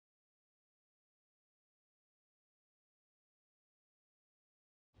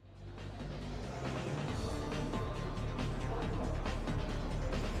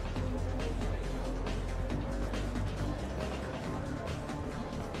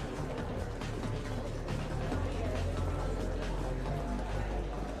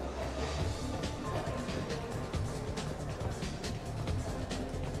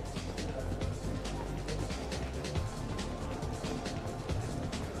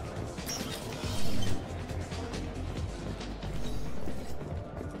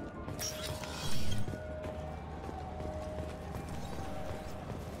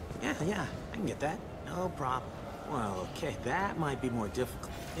yeah, I can get that. No problem. Well, okay, that might be more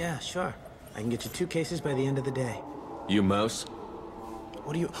difficult. Yeah, sure. I can get you 2 cases by the end of the day. You Mouse?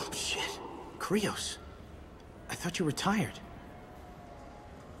 What are you... Oh, shit. Krios. I thought you retired.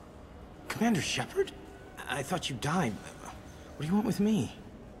 Commander Shepard? I thought you died. What do you want with me?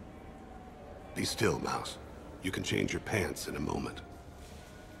 Be still, Mouse. You can change your pants in a moment.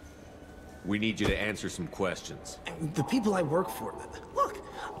 We need you to answer some questions. The people I work for... Look,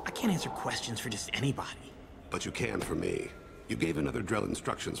 I can't answer questions for just anybody. But you can for me. You gave another Drell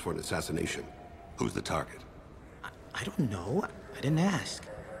instructions for an assassination. Who's the target? I don't know. I didn't ask.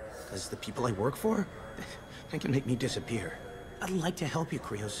 Because the people I work for, they can make me disappear. I'd like to help you,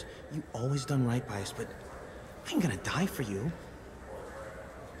 Krios. You always done right by us, but I ain't gonna die for you.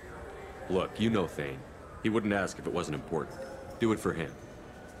 Look, you know Thane. He wouldn't ask if it wasn't important. Do it for him.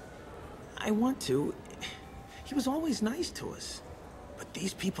 I want to. He was always nice to us. But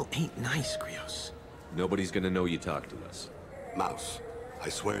these people ain't nice, Krios. Nobody's gonna know you talked to us. Mouse, I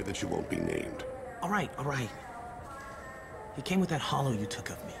swear that you won't be named. All right, all right. He came with that hollow you took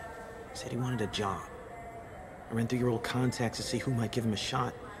of me. Said he wanted a job. I ran through your old contacts to see who might give him a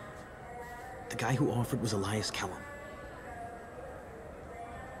shot. The guy who offered was Elias Kellum.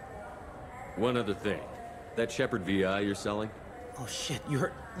 One other thing. That Shepard VI you're selling? Oh shit, you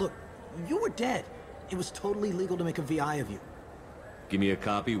heard... Look, you were dead. It was totally legal to make a VI of you. Give me a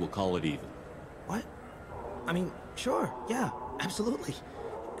copy, we'll call it even. What? I mean, sure, yeah, absolutely.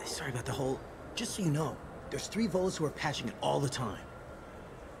 Sorry about the whole... Just so you know, there's 3 Volas who are patching it all the time.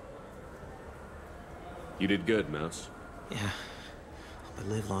 You did good, Mouse. Yeah. Hope I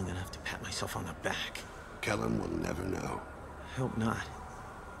live long enough to pat myself on the back. Kellum will never know. I hope not.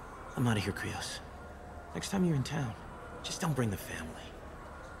 I'm out of here, Krios. Next time you're in town, just don't bring the family.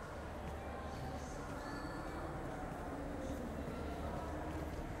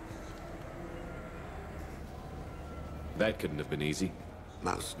 That couldn't have been easy.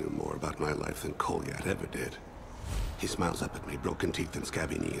 Mouse knew more about my life than Kolyat ever did. He smiles up at me, broken teeth and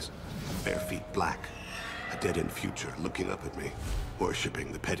scabby knees. Bare feet black. A dead-end future looking up at me,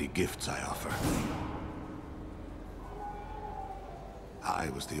 worshipping the petty gifts I offer. I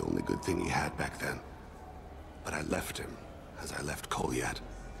was the only good thing he had back then. But I left him, as I left Kolyat.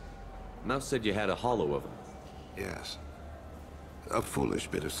 Mouse said you had a hollow of him. Yes. A foolish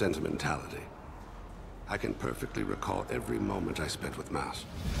bit of sentimentality. I can perfectly recall every moment I spent with Mouse.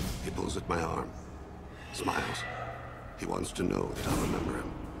 He pulls at my arm, smiles. He wants to know that I'll remember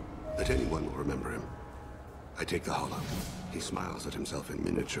him, that anyone will remember him. I take the hollow. He smiles at himself in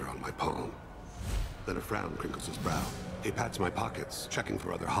miniature on my palm. Then a frown crinkles his brow. He pats my pockets, checking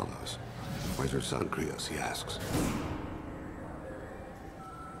for other hollows. Where's your son, Krios, he asks.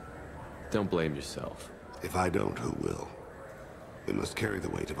 Don't blame yourself. If I don't, who will? We must carry the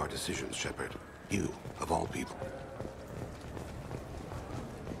weight of our decisions, Shepard. You, of all people.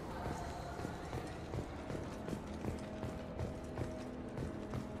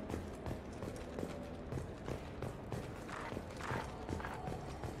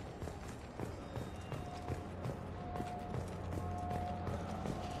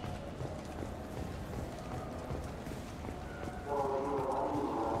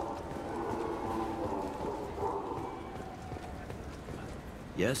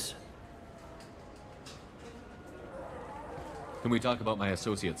 Yes? Can we talk about my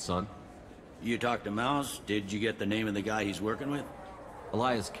associate's son? You talked to Mouse? Did you get the name of the guy he's working with?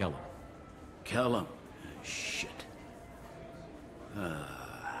 Elias Kellum. Kellum. Shit.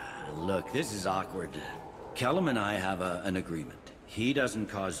 Look, this is awkward. Kellum and I have an agreement. He doesn't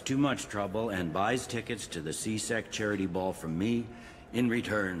cause too much trouble and buys tickets to the C-Sec charity ball from me. In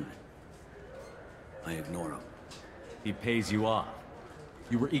return, I ignore him. He pays you off.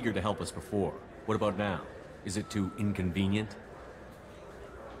 You were eager to help us before. What about now? Is it too inconvenient?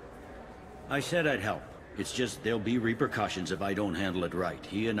 I said I'd help. It's just there'll be repercussions if I don't handle it right.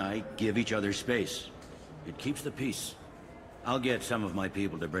 He and I give each other space. It keeps the peace. I'll get some of my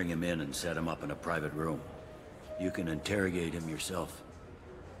people to bring him in and set him up in a private room. You can interrogate him yourself.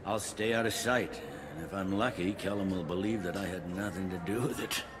 I'll stay out of sight, and if I'm lucky, Kellum will believe that I had nothing to do with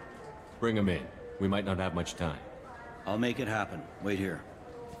it. Bring him in. We might not have much time. I'll make it happen. Wait here.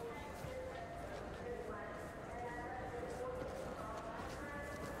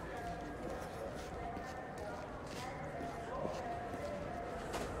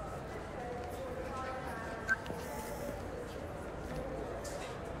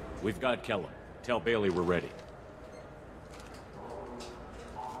 We've got Kellum. Tell Bailey we're ready.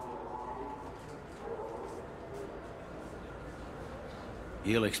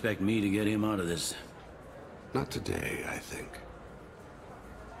 He'll expect me to get him out of this. Not today, I think.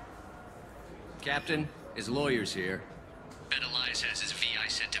 Captain, his lawyer's here. Bet Elias has his VI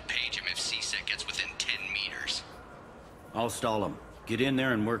sent to page him if C-Sec gets within 10 meters. I'll stall him. Get in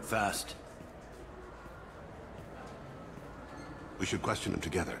there and work fast. We should question him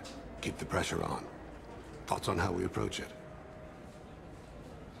together. Keep the pressure on. Thoughts on how we approach it?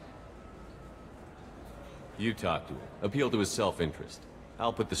 You talk to him. Appeal to his self-interest.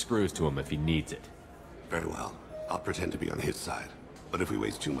 I'll put the screws to him if he needs it. Very well. I'll pretend to be on his side. But if we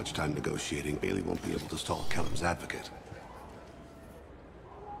waste too much time negotiating, Bailey won't be able to stall Kellum's advocate.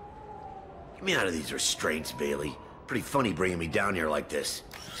 Get me out of these restraints, Bailey. Pretty funny bringing me down here like this.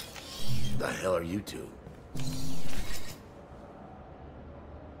 The hell are you two?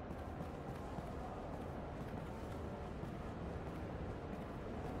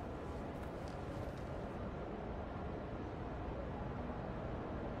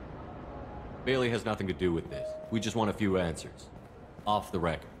 Bailey has nothing to do with this. We just want a few answers. Off the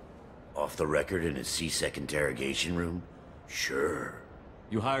record. Off the record in a C-Sec interrogation room? Sure.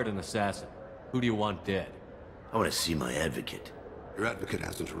 You hired an assassin. Who do you want dead? I want to see my advocate. Your advocate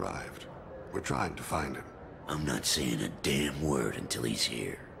hasn't arrived. We're trying to find him. I'm not saying a damn word until he's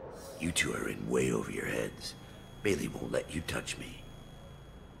here. You two are in way over your heads. Bailey won't let you touch me.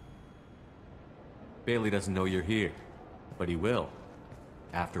 Bailey doesn't know you're here. But he will.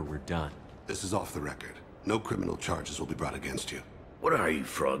 After we're done. This is off the record. No criminal charges will be brought against you. What are you,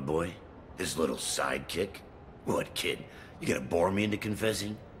 Frog Boy? His little sidekick? What, kid? You gonna bore me into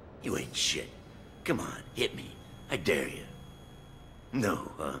confessing? You ain't shit. Come on, hit me. I dare you.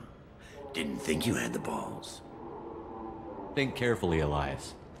 No, huh? Didn't think you had the balls. Think carefully,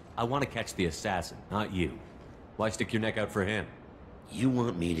 Elias. I want to catch the assassin, not you. Why stick your neck out for him? You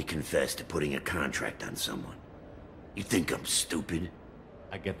want me to confess to putting a contract on someone? You think I'm stupid?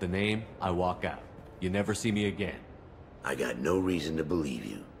 I get the name, I walk out. You never see me again. I got no reason to believe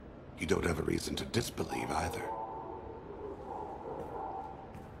you. You don't have a reason to disbelieve either.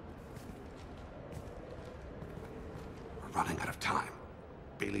 We're running out of time.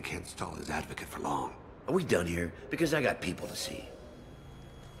 Bailey can't stall his advocate for long. Are we done here? Because I got people to see.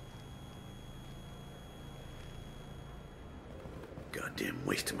 Goddamn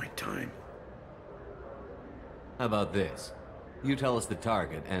waste of my time. How about this? You tell us the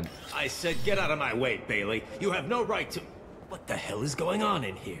target, and... I said get out of my way, Bailey. You have no right to... What the hell is going on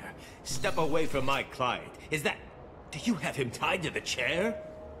in here? Step away from my client. Is that... Do you have him tied to the chair?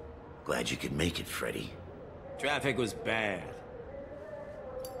 Glad you could make it, Freddy. Traffic was bad.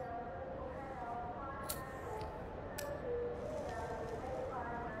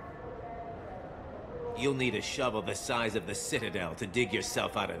 You'll need a shovel the size of the Citadel to dig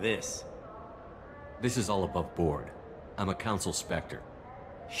yourself out of this. This is all above board. I'm a council specter.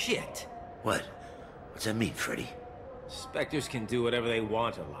 Shit. What? What's that mean, Freddy? Spectres can do whatever they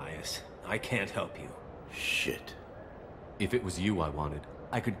want, Elias. I can't help you. Shit. If it was you I wanted,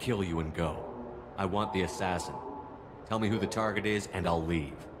 I could kill you and go. I want the assassin. Tell me who the target is, and I'll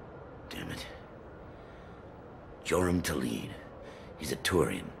leave. Damn it. Joram Talid. He's a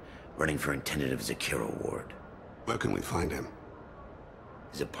Turian, running for intendant of Zakiro Ward. Where can we find him?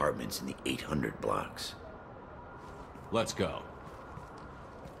 His apartment's in the 800 blocks. Let's go.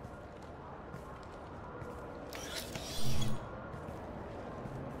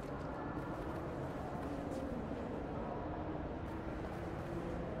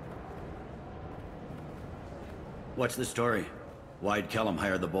 What's the story? Why'd Kellum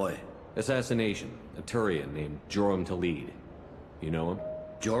hire the boy? Assassination. A Turian named Joram Talid. You know him?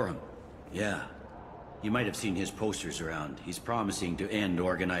 Joram? Yeah. You might have seen his posters around. He's promising to end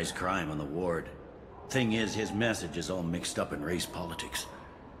organized crime on the ward. Thing is, his message is all mixed up in race politics.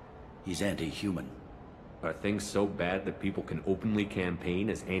 He's anti-human. Are things so bad that people can openly campaign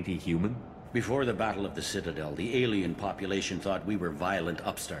as anti-human? Before the Battle of the Citadel, the alien population thought we were violent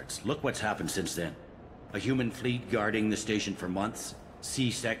upstarts. Look what's happened since then. A human fleet guarding the station for months.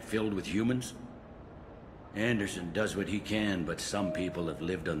 C-Sec filled with humans. Anderson does what he can, but some people have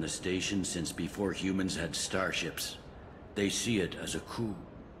lived on the station since before humans had starships. They see it as a coup.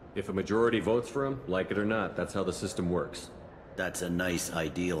 If a majority votes for him, like it or not, that's how the system works. That's a nice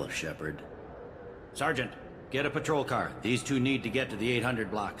ideal, Shepard. Sergeant, get a patrol car. These two need to get to the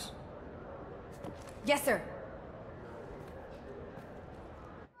 800 blocks. Yes, sir.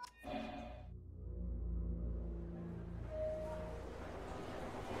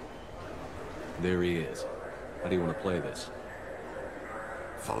 There he is. How do you want to play this?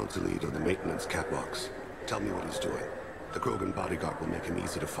 Follow Talid on the maintenance catwalks. Tell me what he's doing. The Krogan bodyguard will make him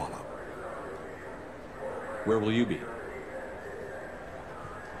easy to follow. Where will you be?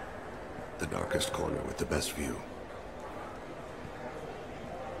 The darkest corner with the best view.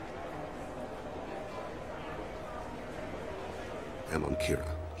 Emon Kira,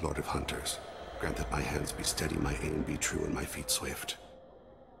 Lord of Hunters. Grant that my hands be steady, my aim be true, and my feet swift.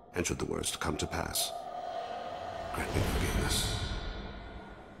 And should the worst come to pass, grant me forgiveness.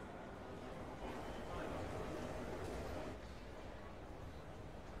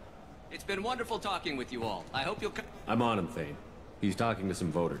 It's been wonderful talking with you all. I hope you'll come. I'm on him, Thane. He's talking to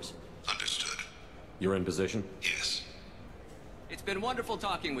some voters. Understood. You're in position? Yes. It's been wonderful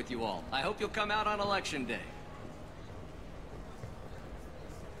talking with you all. I hope you'll come out on Election Day.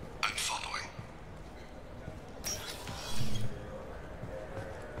 I'm following.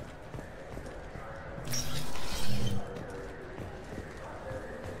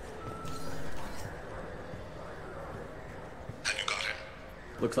 Have you got him?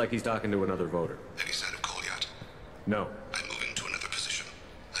 Looks like he's talking to another voter. Any sign of Kolyat? No. I'm moving to another position.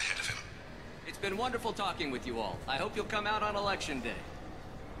 Ahead of him. It's been wonderful talking with you all. I hope you'll come out on Election Day.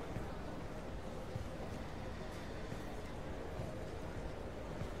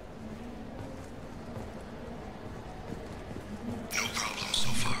 No problem so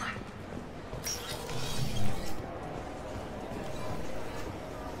far.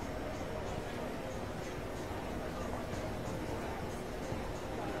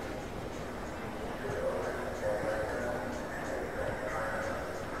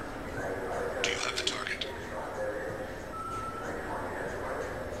 Do you have the target?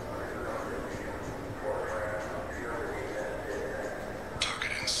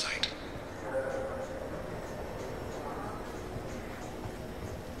 Target in sight.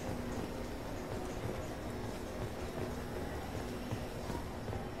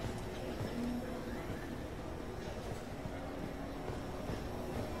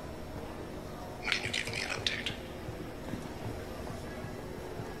 Can you give me an update?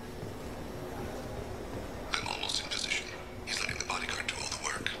 I'm almost in position. He's letting the bodyguard do all the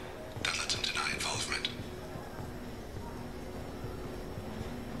work. That lets him deny involvement.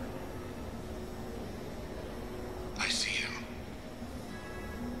 I see him.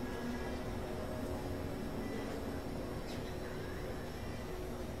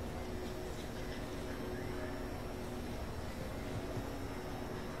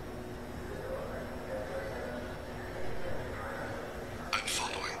 I'm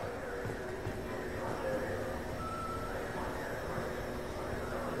following.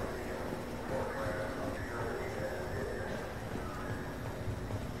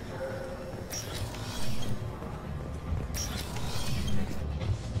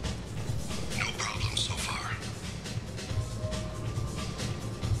 No problem so far.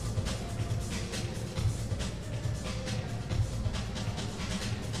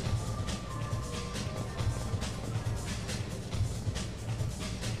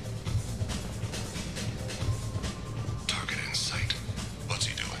 Target in sight. What's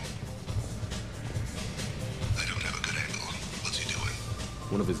he doing? I don't have a good angle. What's he doing?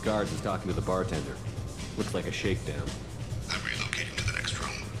 One of his guards is talking to the bartender. Looks like a shakedown. I'm relocating to the next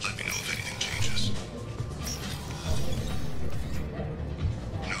room. Let me know if anything changes.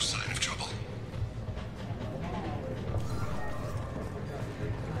 No sign of trouble.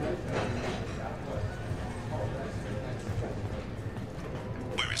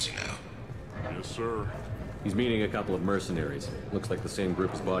 Where is he now? Yes, sir. He's meeting a couple of mercenaries. Looks like the same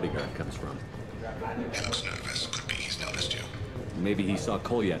group his bodyguard comes from. He looks nervous. Could be he's noticed you. Maybe he saw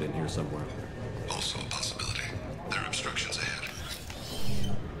Kolyat in here somewhere. Also a possibility. There are obstructions ahead.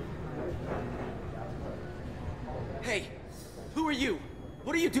 Hey, who are you?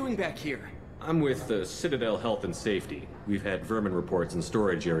 What are you doing back here? I'm with Citadel Health and Safety. We've had vermin reports in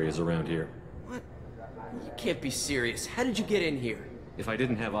storage areas around here. What? You can't be serious. How did you get in here? If I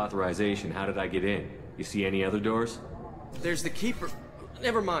didn't have authorization, how did I get in? You see any other doors? There's the keeper.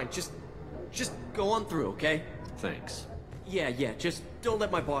 Never mind. Just go on through, okay? Thanks. Yeah, just don't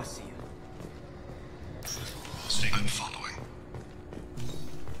let my boss see you. Stay. I'm following.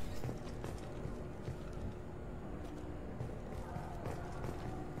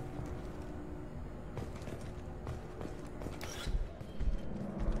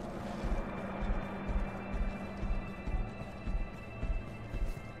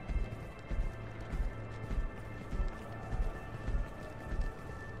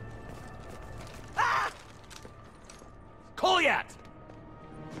 Kolyat!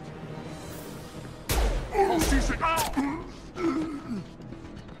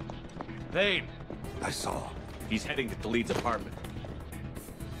 Thane, I saw. He's heading to Khalid's apartment.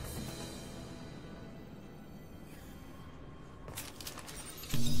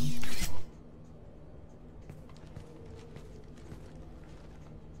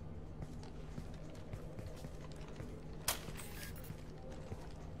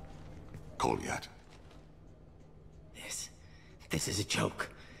 Kolyat. This is a joke.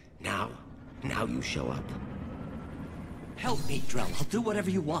 Now you show up. Help me, Drell. I'll do whatever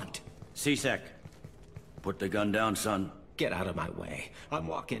you want. C-Sec, put the gun down, son. Get out of my way. I'm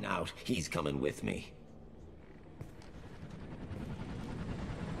walking out. He's coming with me.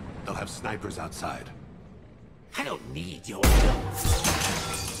 They'll have snipers outside. I don't need your help.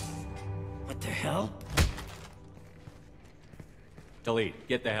 What the hell? Khalid,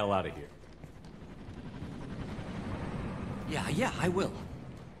 get the hell out of here. Yeah, I will.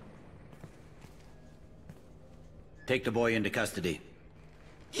 Take the boy into custody.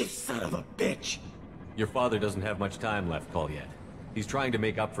 You son of a bitch! Your father doesn't have much time left, Kolyat. He's trying to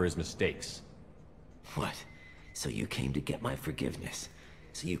make up for his mistakes. What? So you came to get my forgiveness?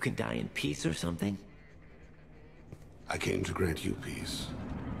 So you can die in peace or something? I came to grant you peace.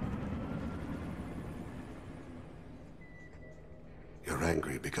 You're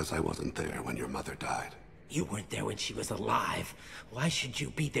angry because I wasn't there when your mother died. You weren't there when she was alive. Why should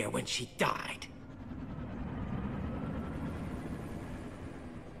you be there when she died?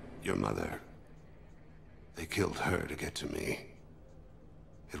 Your mother. They killed her to get to me.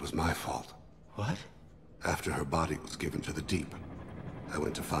 It was my fault. What? After her body was given to the Deep, I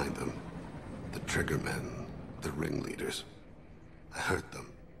went to find them. The Triggermen, the ringleaders. I hurt them.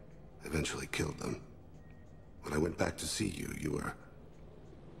 Eventually killed them. When I went back to see you, you were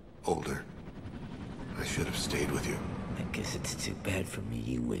older. I should have stayed with you. I guess it's too bad for me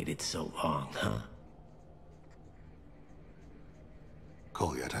you waited so long, huh?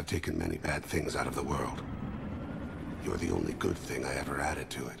 Kolyat, I've taken many bad things out of the world. You're the only good thing I ever added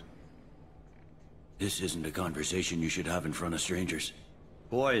to it. This isn't a conversation you should have in front of strangers.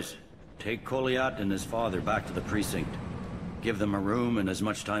 Boys, take Kolyat and his father back to the precinct. Give them a room and as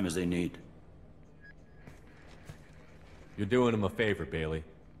much time as they need. You're doing him a favor, Bailey.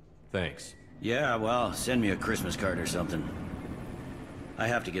 Thanks. Yeah, well, send me a Christmas card or something. I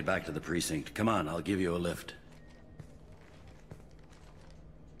have to get back to the precinct. Come on, I'll give you a lift.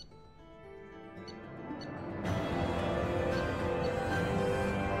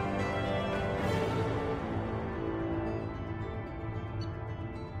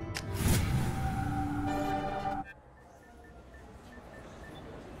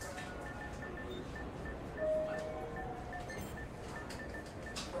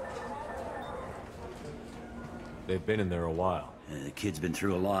 They've been in there a while. The kid's been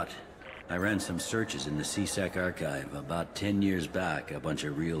through a lot. I ran some searches in the C-Sec archive. About 10 years back, a bunch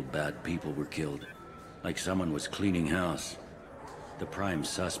of real bad people were killed. Like someone was cleaning house. The prime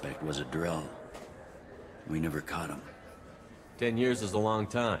suspect was a Drell. We never caught him. 10 years is a long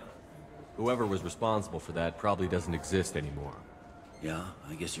time. Whoever was responsible for that probably doesn't exist anymore. Yeah,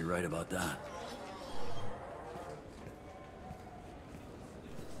 I guess you're right about that.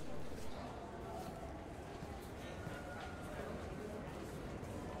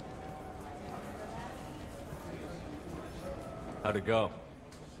 How'd it go?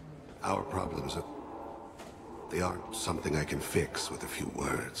 Our problems they aren't something I can fix with a few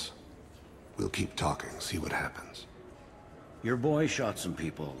words. We'll keep talking, see what happens. Your boy shot some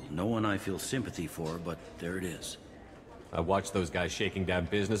people. No one I feel sympathy for, but there it is. I watched those guys shaking down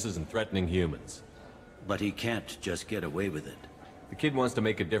businesses and threatening humans. But he can't just get away with it. The kid wants to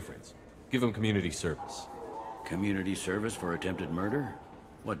make a difference. Give him community service. Community service for attempted murder?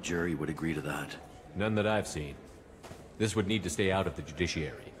 What jury would agree to that? None that I've seen. This would need to stay out of the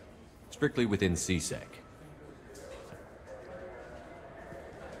judiciary. Strictly within C-Sec.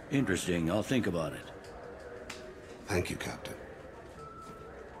 Interesting. I'll think about it. Thank you, Captain.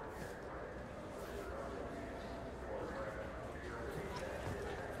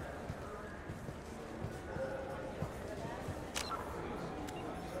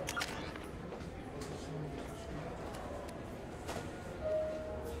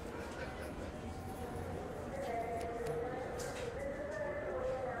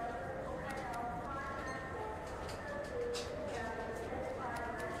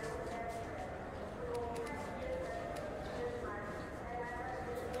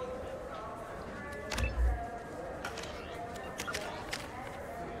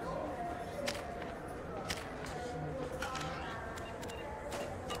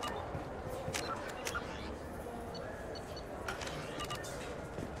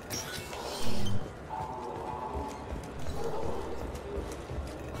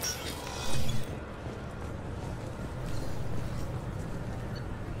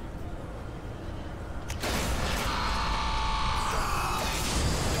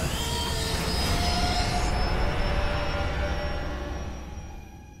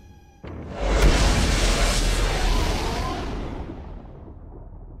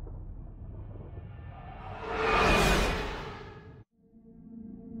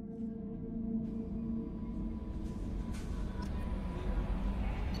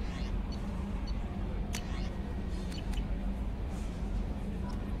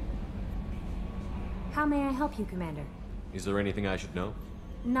 How may I help you, Commander? Is there anything I should know?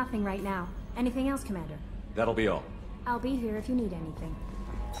 Nothing right now. Anything else, Commander? That'll be all. I'll be here if you need anything.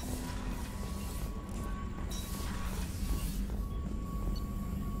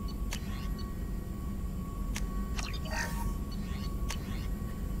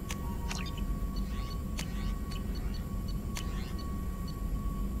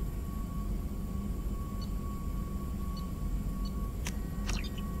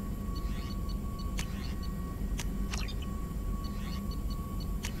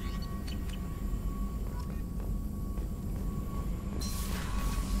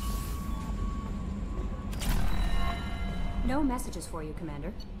 No messages for you,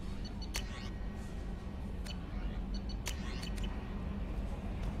 Commander.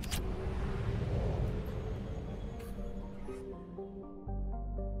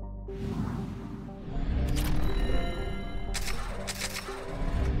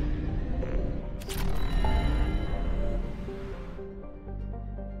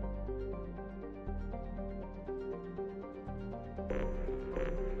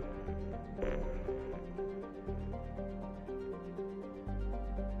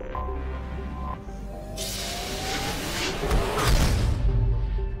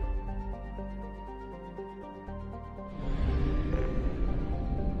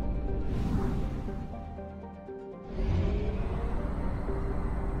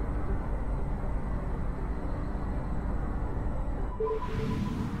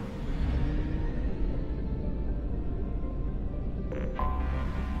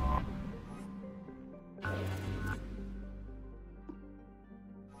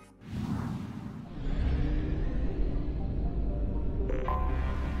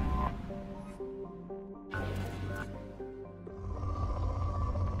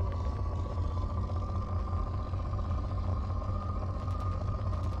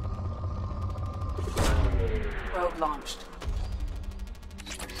 Probe launched.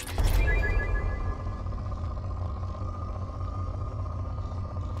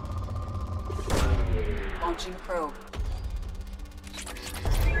 Launching probe.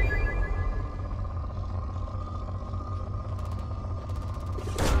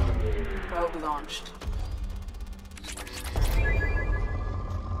 Probe launched.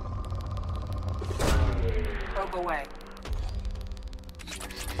 Probe away.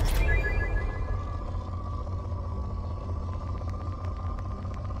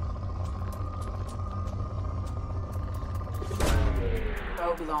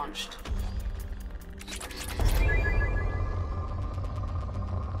 Probe launched.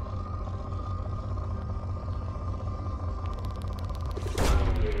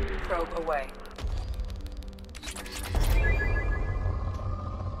 Probe away.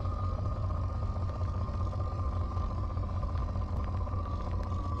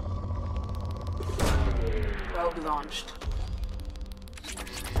 Probe launched.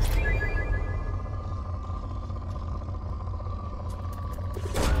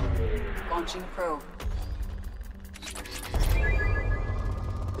 Launching probe.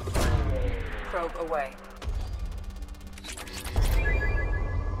 Probe away.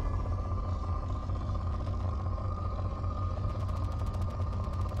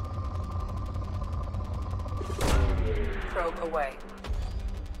 Probe away.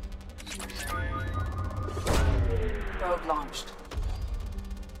 Probe launched.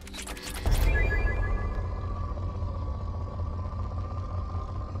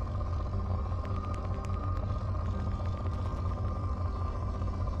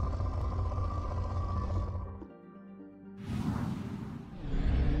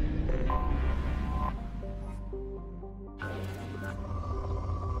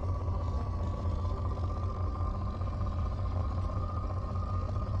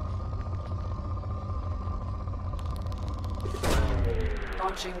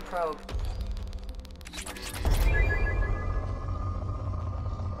 Launching probe.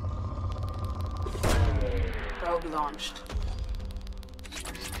 Probe launched.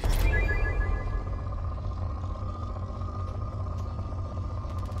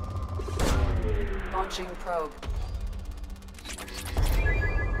 Launching probe.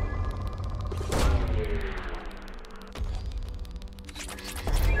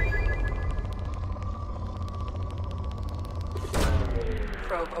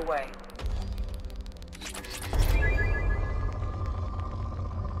 Probe away.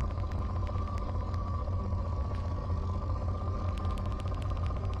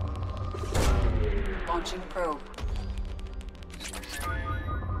 Launching probe.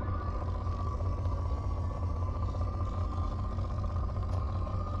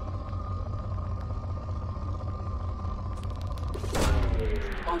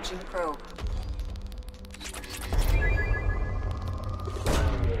 Launching probe.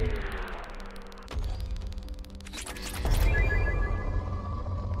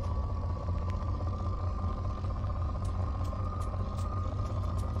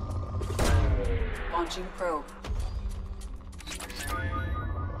 Launching probe.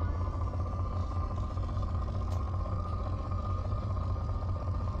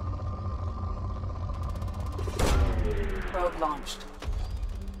 Probe launched.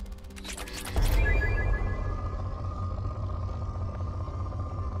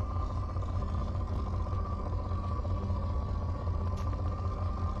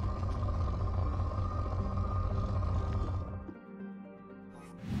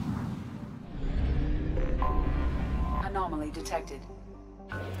 Anomaly detected.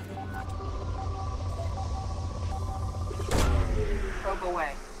 Probe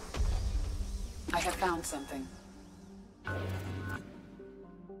away. I have found something.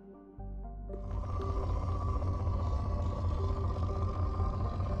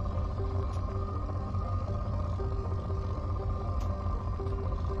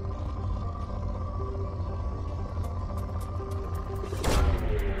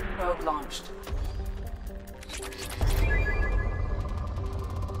 Probe launched.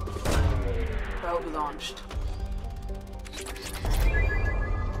 Probe launched.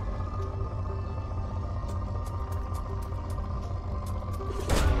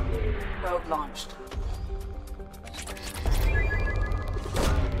 Probe launched.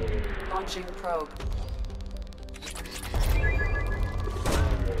 Launching probe.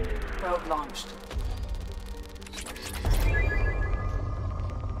 Probe launched.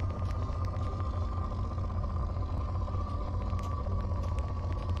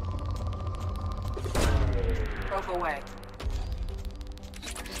 Probe away.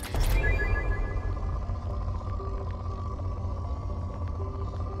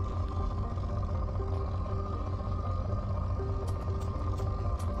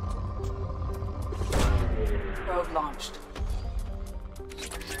 Probe launched.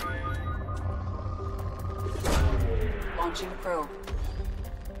 Launching probe.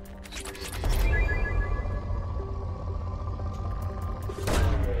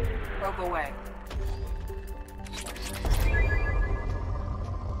 Probe away.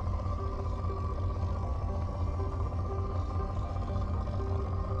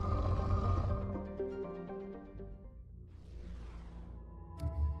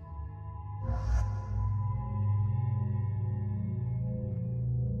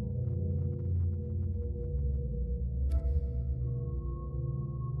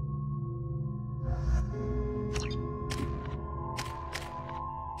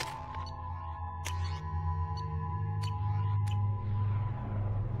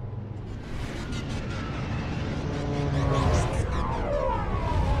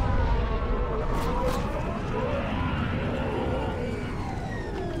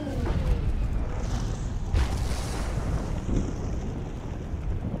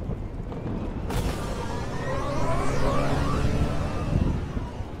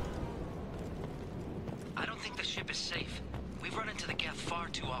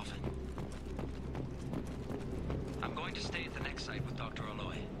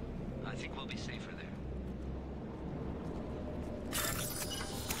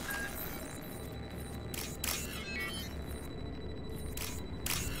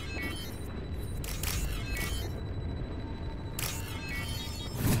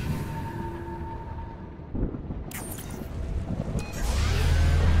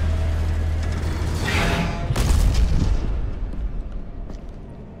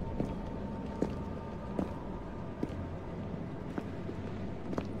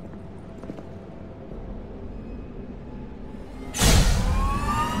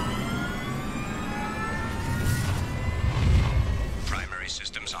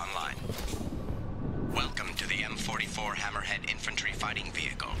 Systems online. Welcome to the M44 Hammerhead Infantry Fighting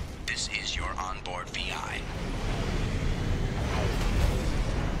Vehicle. This is your onboard VI.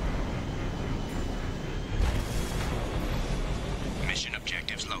 Mission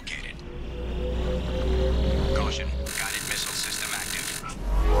objectives located. Caution, guided missile system active.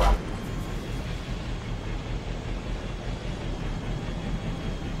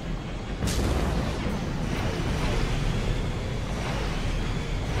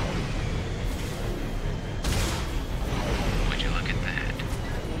 Would you look at that?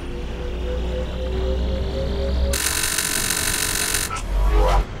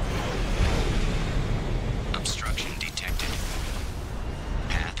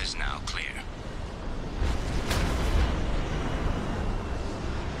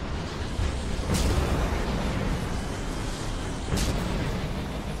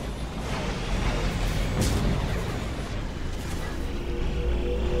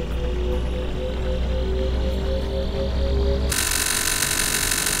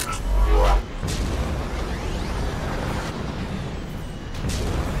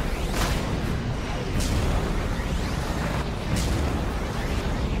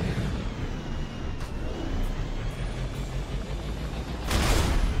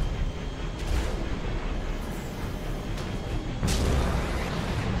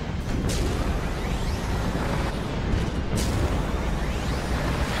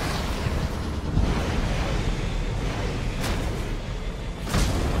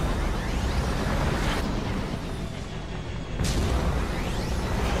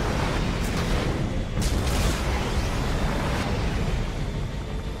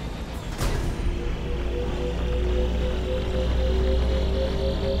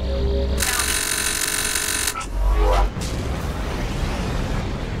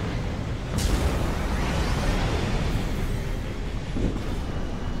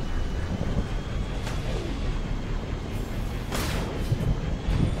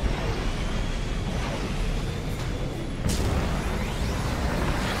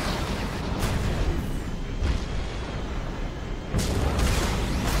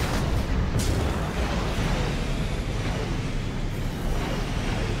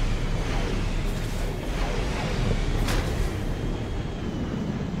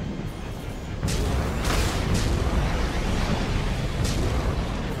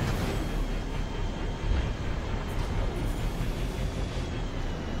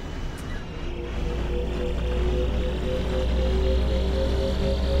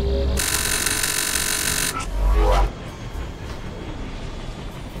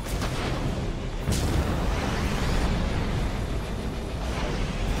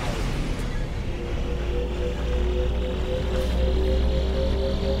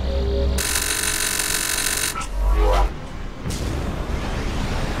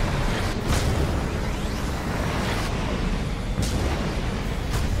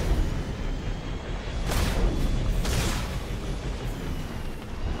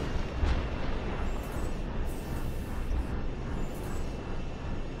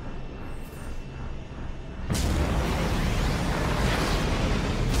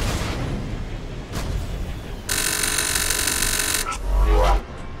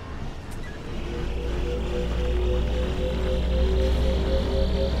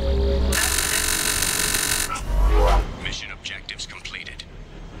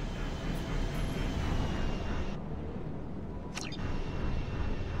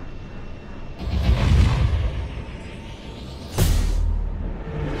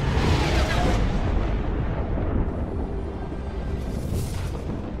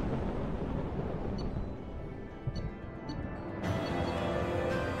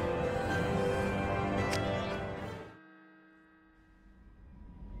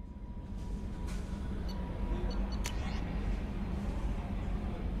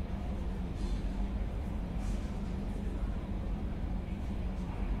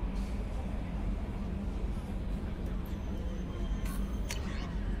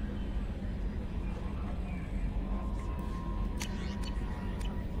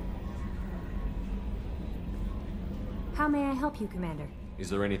 How may I help you, Commander?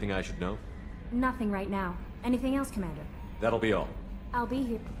 Is there anything I should know? Nothing right now. Anything else, Commander? That'll be all. I'll be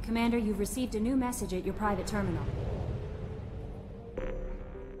here. Commander, you've received a new message at your private terminal.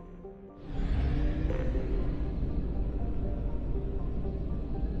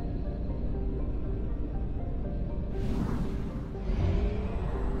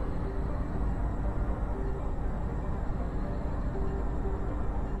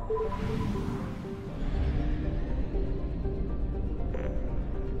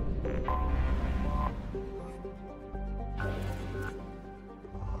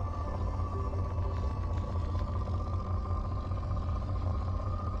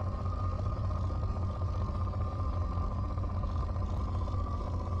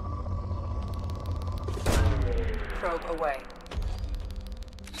 Probe away.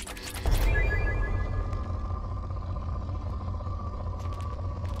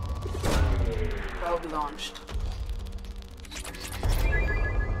 Probe launched.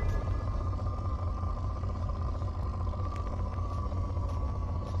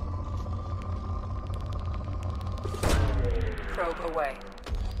 Probe away.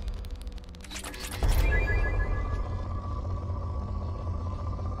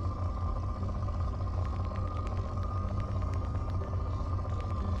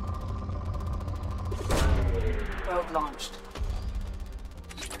 Probe launched.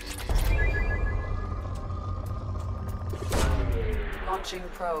 Launching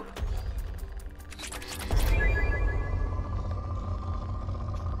probe.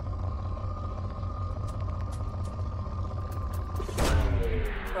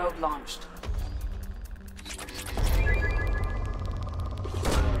 Probe launched.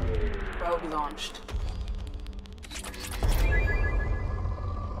 Probe launched.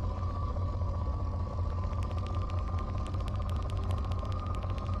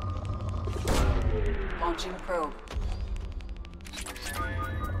 Launching probe.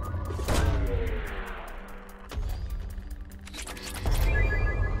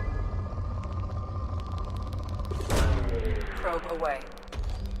 Probe away.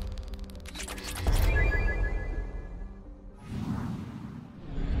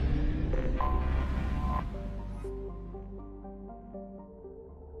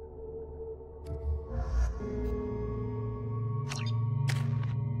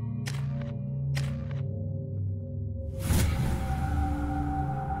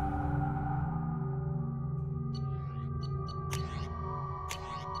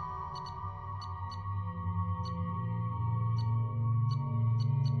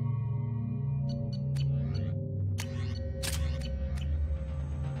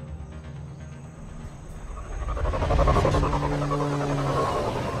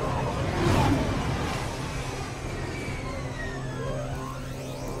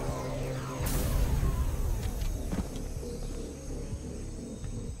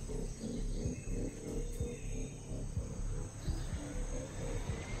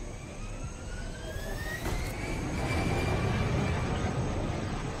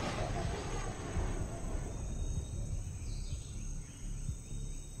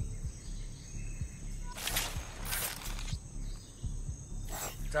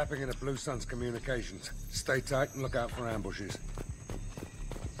 Tapping into Blue Sun's communications. Stay tight and look out for ambushes.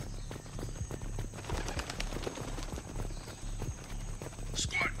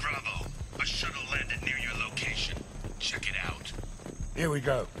 Squad Bravo, a shuttle landed near your location. Check it out. Here we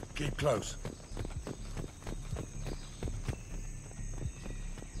go. Keep close.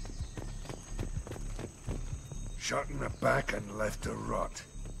 Shot in the back and left to rot.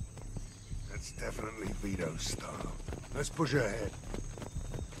 That's definitely Vito's style. Let's push ahead.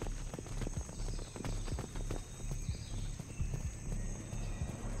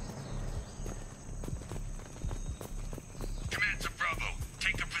 Command to Bravo,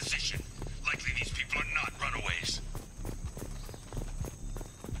 take a position. Likely these people are not runaways.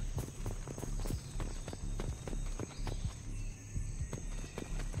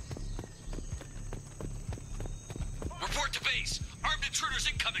 Report to base. Armed intruders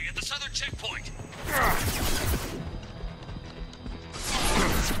incoming at the southern checkpoint.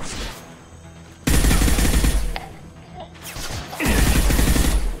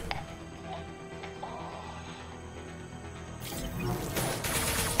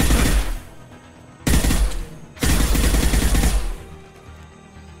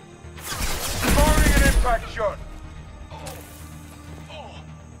 Firing an impact shot.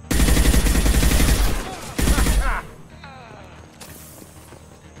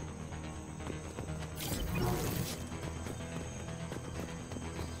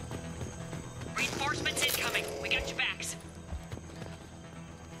 Reinforcements incoming. We got your backs.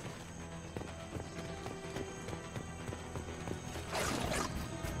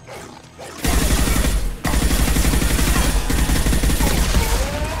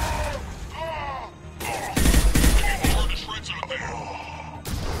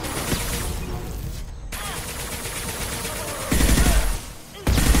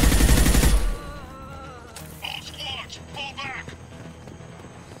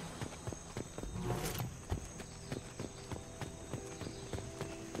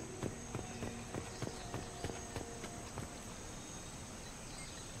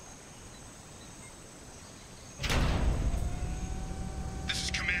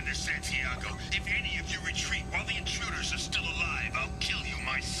 Santiago. If any of you retreat while the intruders are still alive, I'll kill you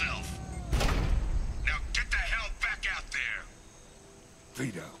myself. Now get the hell back out there!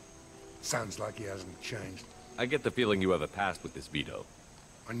 Vito. Sounds like he hasn't changed. I get the feeling you have a past with this Vito.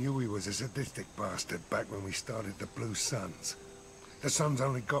 I knew he was a sadistic bastard back when we started the Blue Suns. The Suns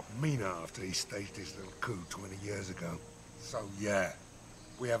only got meaner after he staged his little coup 20 years ago. So yeah,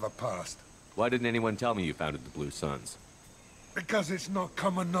 we have a past. Why didn't anyone tell me you founded the Blue Suns? Because it's not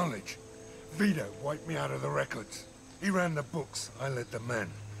common knowledge. Vito wiped me out of the records. He ran the books, I led the men.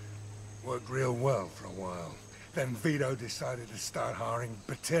 Worked real well for a while. Then Vito decided to start hiring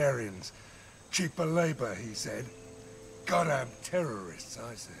Batarians. Cheaper labor, he said. Goddamn terrorists,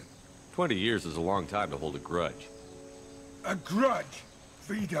 I said. 20 years is a long time to hold a grudge. A grudge?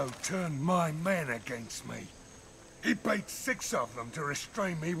 Vito turned my men against me. He paid 6 of them to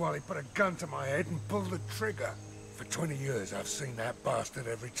restrain me while he put a gun to my head and pulled the trigger. For 20 years, I've seen that bastard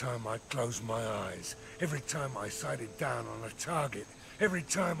every time I closed my eyes. Every time I sighted down on a target. Every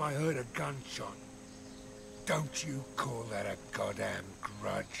time I heard a gunshot. Don't you call that a goddamn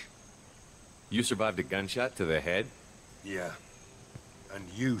grudge? You survived a gunshot to the head? Yeah. And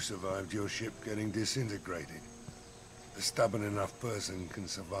you survived your ship getting disintegrated. A stubborn enough person can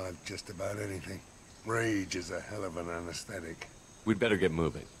survive just about anything. Rage is a hell of an anesthetic. We'd better get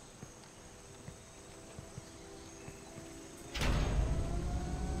moving.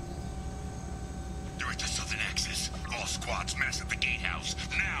 They're at the southern axis. All squads mass at the gatehouse,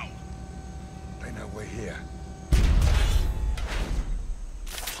 now! They know we're here.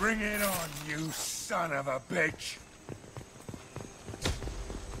 Bring it on, you son of a bitch!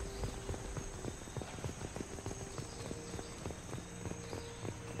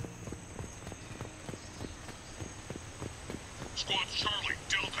 Squad's Charlie,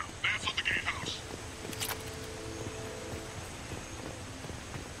 Delta, mass at the gatehouse.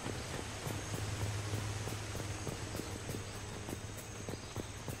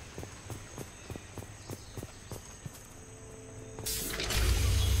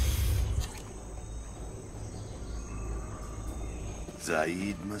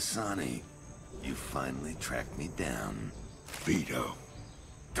 Zaid Masani, you finally tracked me down. Vito.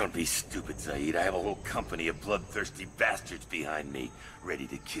 Don't be stupid, Zaid. I have a whole company of bloodthirsty bastards behind me, ready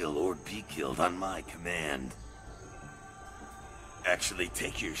to kill or be killed on my command. Actually,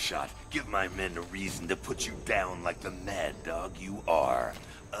 take your shot. Give my men a reason to put you down like the mad dog you are.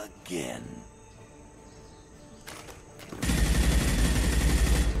 Again.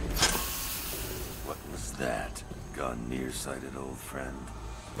 What was that? Gone nearsighted, old friend.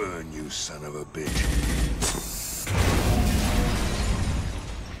 Burn, you son of a bitch.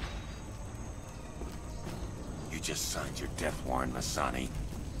 You just signed your death warrant, Masani.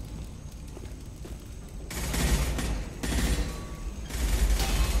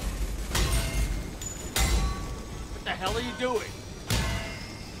 What the hell are you doing?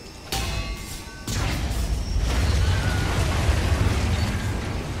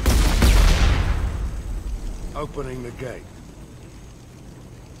 Opening the gate.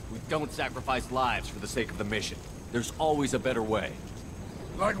 We don't sacrifice lives for the sake of the mission. There's always a better way.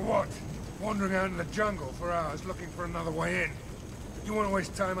 Like what? Wandering out in the jungle for hours looking for another way in. You want to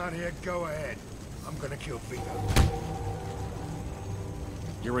waste time out here, go ahead. I'm gonna kill Vito.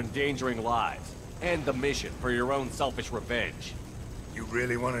 You're endangering lives, and the mission for your own selfish revenge. You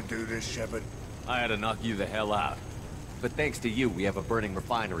really want to do this, Shepard? I had to knock you the hell out. But thanks to you, we have a burning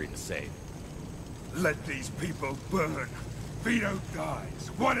refinery to save. Let these people burn. Vito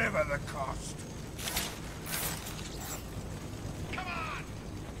dies, whatever the cost. Come on!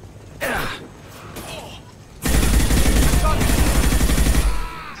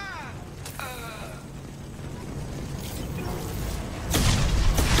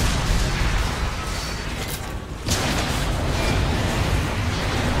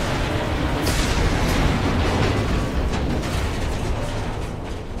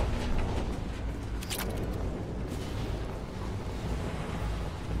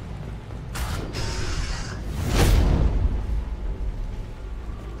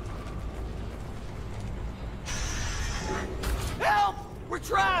 We're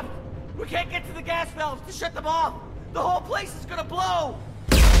trapped! We can't get to the gas valves to shut them off! The whole place is gonna blow!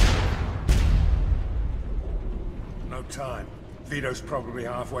 No time. Vito's probably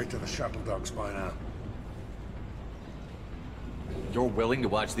halfway to the shuttle docks by now. You're willing to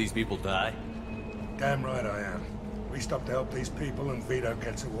watch these people die? Damn right I am. We stop to help these people and Vito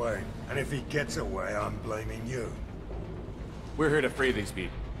gets away. And if he gets away, I'm blaming you. We're here to free these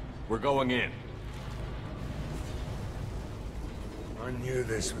people. We're going in. I knew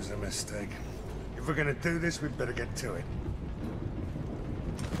this was a mistake. If we're gonna do this, we'd better get to it.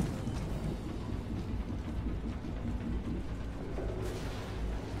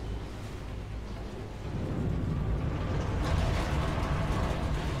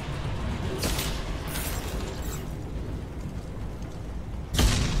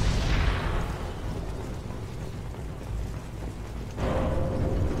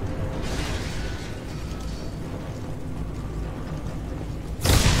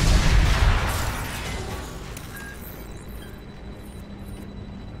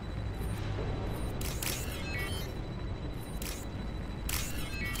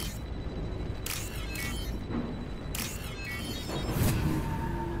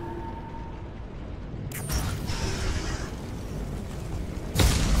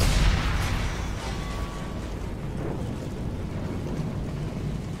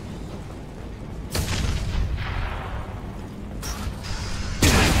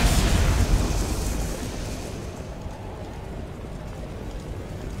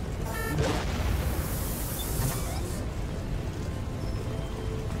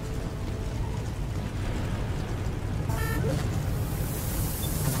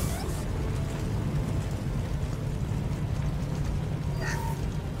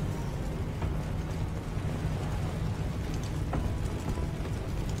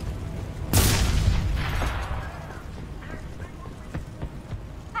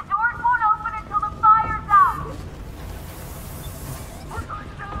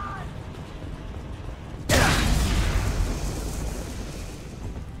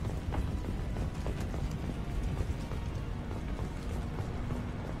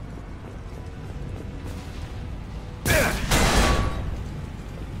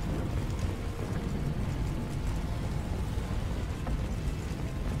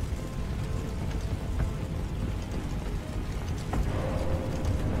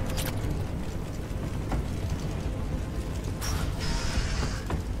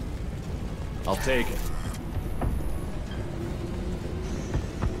 I'll take it.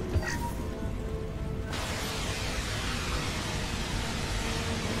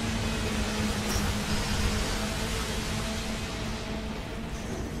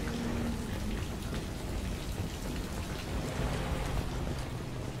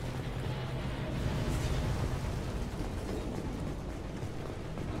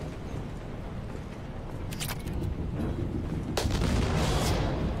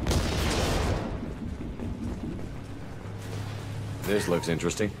 This looks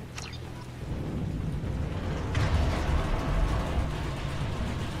interesting.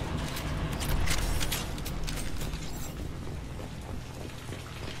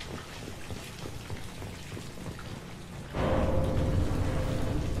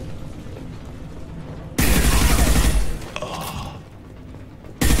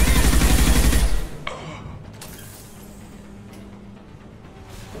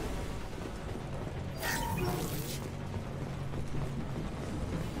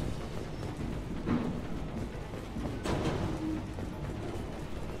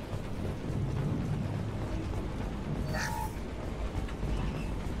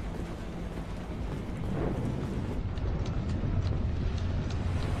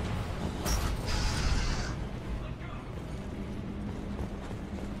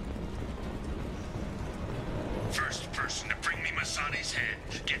 First person to bring me Masani's head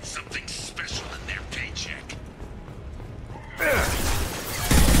gets something special in their paycheck.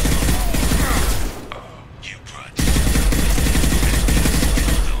 You grudge.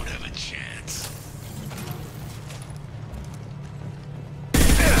 You don't have a chance.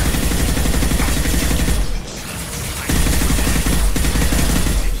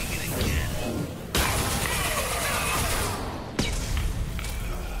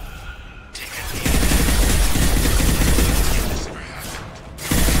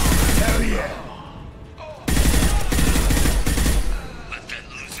 Hell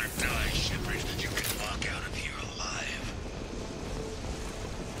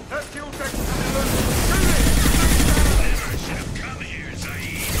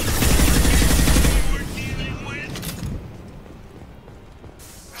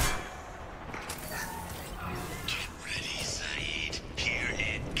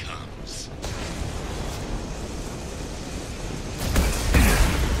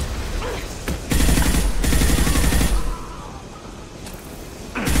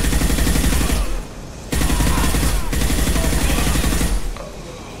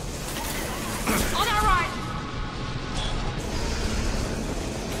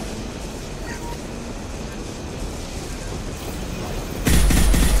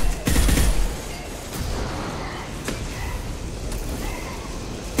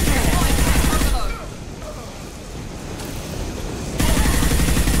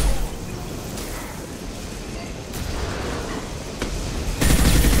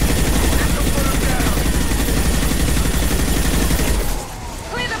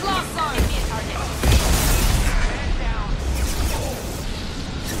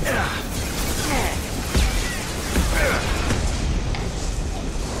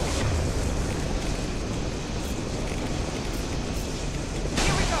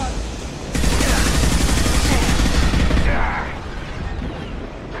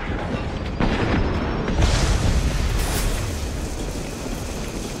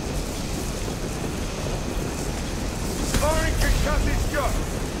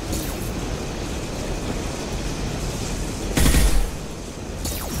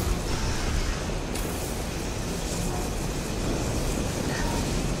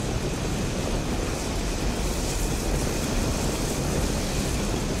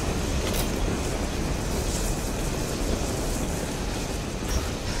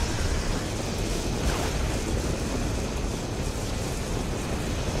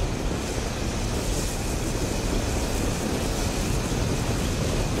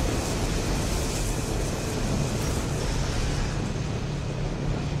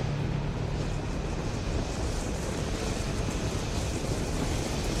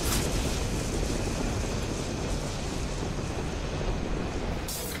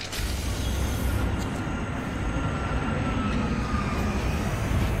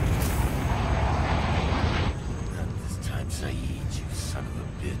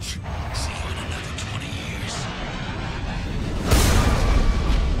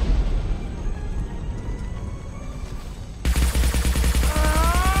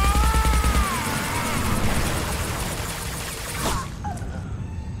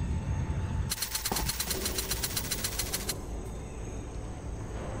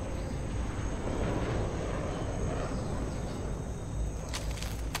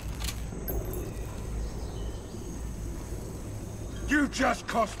just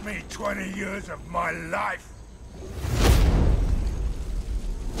cost me 20 years of my life.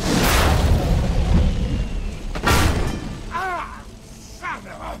 Ah! Son of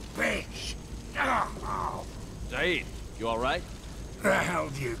a bitch! Oh. Zaid, you alright? The hell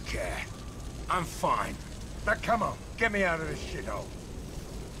do you care? I'm fine. Now come on, get me out of this shithole.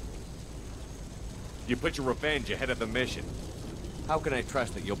 You put your revenge ahead of the mission. How can I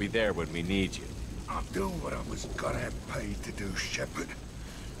trust that you'll be there when we need you? I'll do what I was goddamn paid to do, Shepard.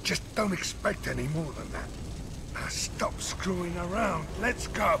 Just don't expect any more than that. Now stop screwing around. Let's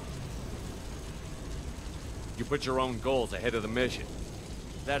go. You put your own goals ahead of the mission.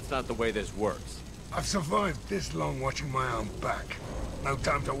 That's not the way this works. I've survived this long watching my own back. No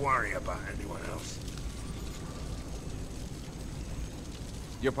time to worry about anyone else.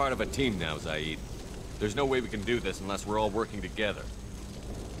 You're part of a team now, Zaid. There's no way we can do this unless we're all working together.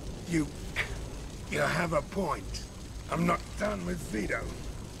 You have a point. I'm not done with Vito.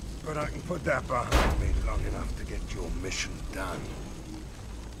 But I can put that behind me long enough to get your mission done.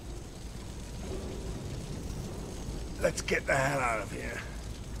 Let's get the hell out of here.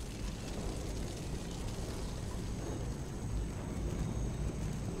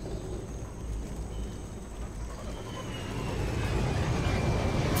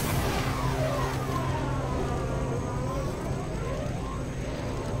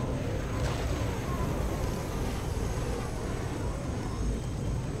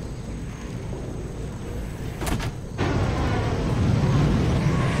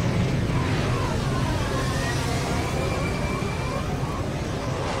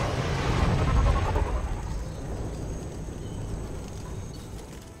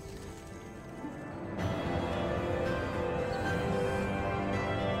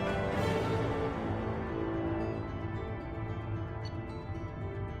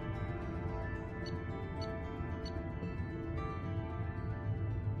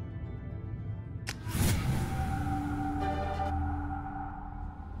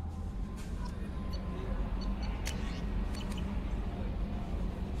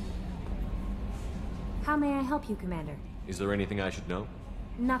 How may I help you, Commander? Is there anything I should know?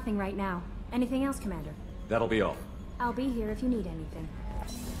 Nothing right now. Anything else, Commander? That'll be all. I'll be here if you need anything.